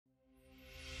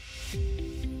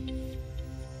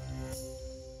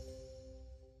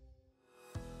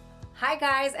Hi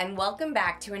guys, and welcome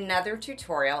back to another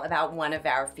tutorial about one of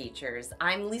our features.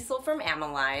 I'm Liesl from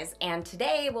AMALYZE, and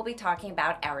today we'll be talking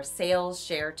about our sales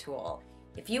share tool.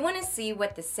 If you want to see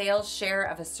what the sales share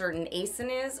of a certain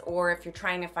ASIN is, or if you're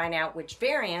trying to find out which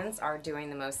variants are doing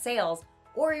the most sales,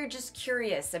 or you're just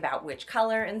curious about which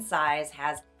color and size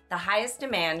has the highest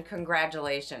demand,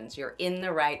 congratulations, you're in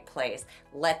the right place.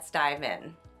 Let's dive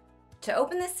in. To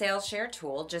open the Sales Share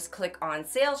tool, just click on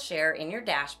Sales Share in your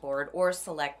dashboard or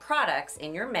select Products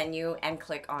in your menu and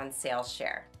click on Sales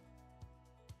Share.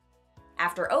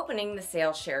 After opening the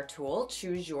Sales Share tool,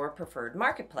 choose your preferred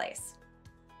marketplace.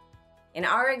 In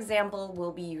our example,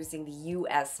 we'll be using the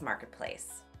US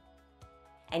marketplace.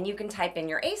 And you can type in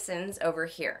your ASINs over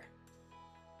here.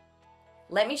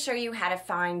 Let me show you how to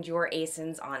find your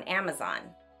ASINs on Amazon.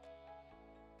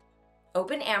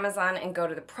 Open Amazon and go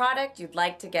to the product you'd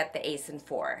like to get the ASIN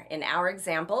for. In our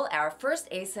example, our first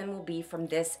ASIN will be from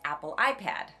this Apple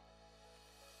iPad.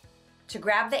 To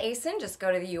grab the ASIN, just go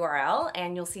to the URL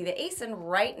and you'll see the ASIN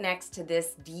right next to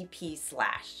this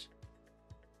DP/.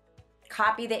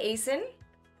 Copy the ASIN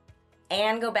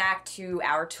and go back to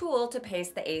our tool to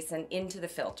paste the ASIN into the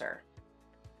filter.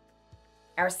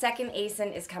 Our second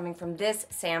ASIN is coming from this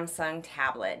Samsung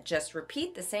tablet. Just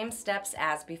repeat the same steps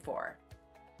as before.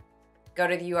 Go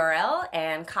to the URL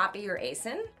and copy your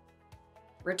ASIN.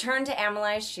 Return to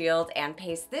AMALYZE Shield and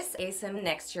paste this ASIN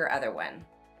next to your other one.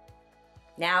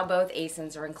 Now both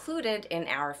ASINs are included in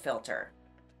our filter.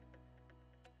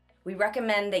 We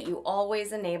recommend that you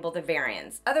always enable the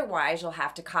variants. Otherwise, you'll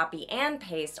have to copy and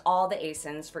paste all the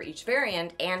ASINs for each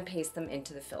variant and paste them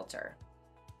into the filter.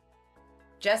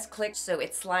 Just click so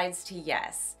it slides to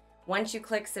yes. Once you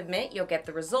click Submit, you'll get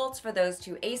the results for those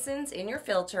two ASINs in your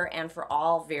filter and for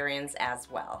all variants as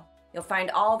well. You'll find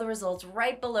all the results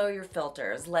right below your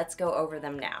filters. Let's go over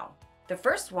them now. The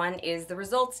first one is the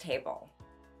results table.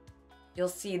 You'll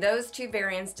see those two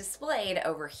variants displayed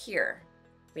over here.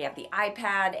 We have the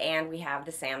iPad and we have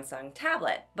the Samsung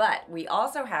tablet, but we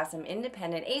also have some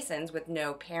independent ASINs with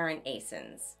no parent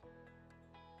ASINs.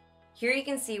 Here you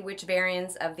can see which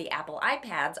variants of the Apple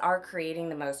iPads are creating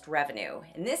the most revenue.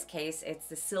 In this case, it's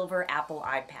the silver Apple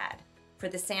iPad. For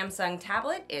the Samsung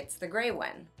tablet, it's the gray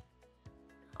one.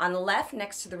 On the left,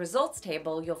 next to the results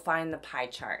table, you'll find the pie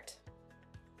chart.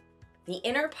 The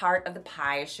inner part of the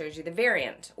pie shows you the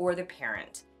variant, or the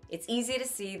parent. It's easy to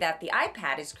see that the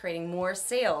iPad is creating more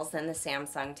sales than the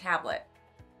Samsung tablet.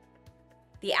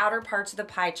 The outer parts of the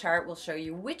pie chart will show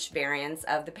you which variants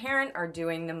of the parent are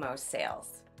doing the most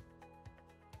sales.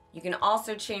 You can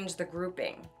also change the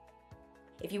grouping.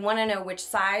 If you want to know which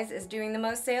size is doing the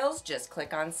most sales, just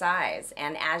click on size.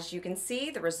 And as you can see,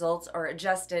 the results are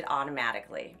adjusted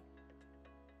automatically.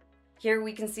 Here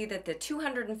we can see that the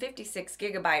 256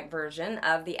 gigabyte version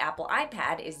of the Apple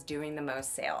iPad is doing the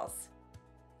most sales.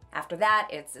 After that,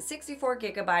 it's the 64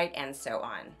 gigabyte and so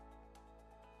on.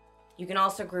 You can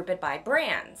also group it by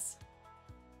brands.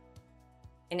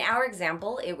 In our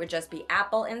example, it would just be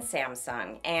Apple and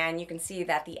Samsung, and you can see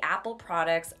that the Apple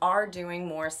products are doing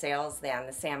more sales than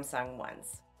the Samsung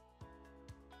ones.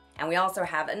 And we also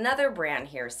have another brand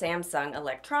here, Samsung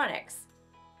Electronics.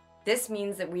 This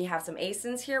means that we have some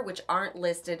ASINs here which aren't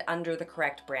listed under the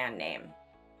correct brand name.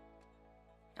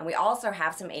 And we also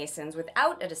have some ASINs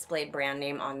without a displayed brand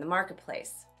name on the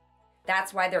marketplace.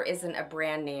 That's why there isn't a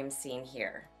brand name seen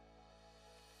here.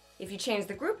 If you change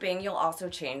the grouping, you'll also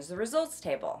change the results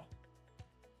table.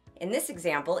 In this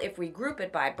example, if we group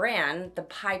it by brand, the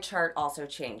pie chart also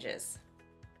changes.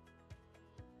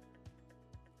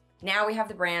 Now we have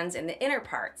the brands in the inner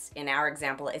parts. In our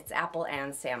example, it's Apple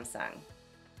and Samsung.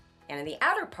 And in the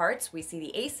outer parts, we see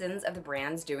the ASINs of the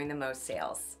brands doing the most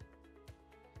sales.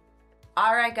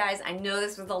 Alright guys, I know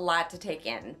this was a lot to take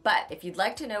in, but if you'd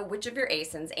like to know which of your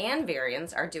ASINs and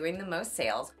variants are doing the most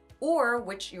sales, or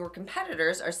which your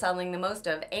competitors are selling the most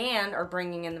of and are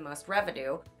bringing in the most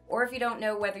revenue, or if you don't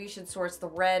know whether you should source the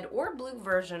red or blue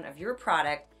version of your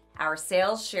product, our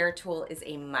sales share tool is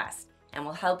a must and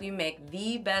will help you make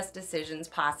the best decisions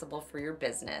possible for your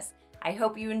business. I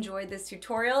hope you enjoyed this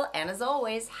tutorial, and as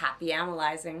always, happy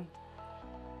analyzing.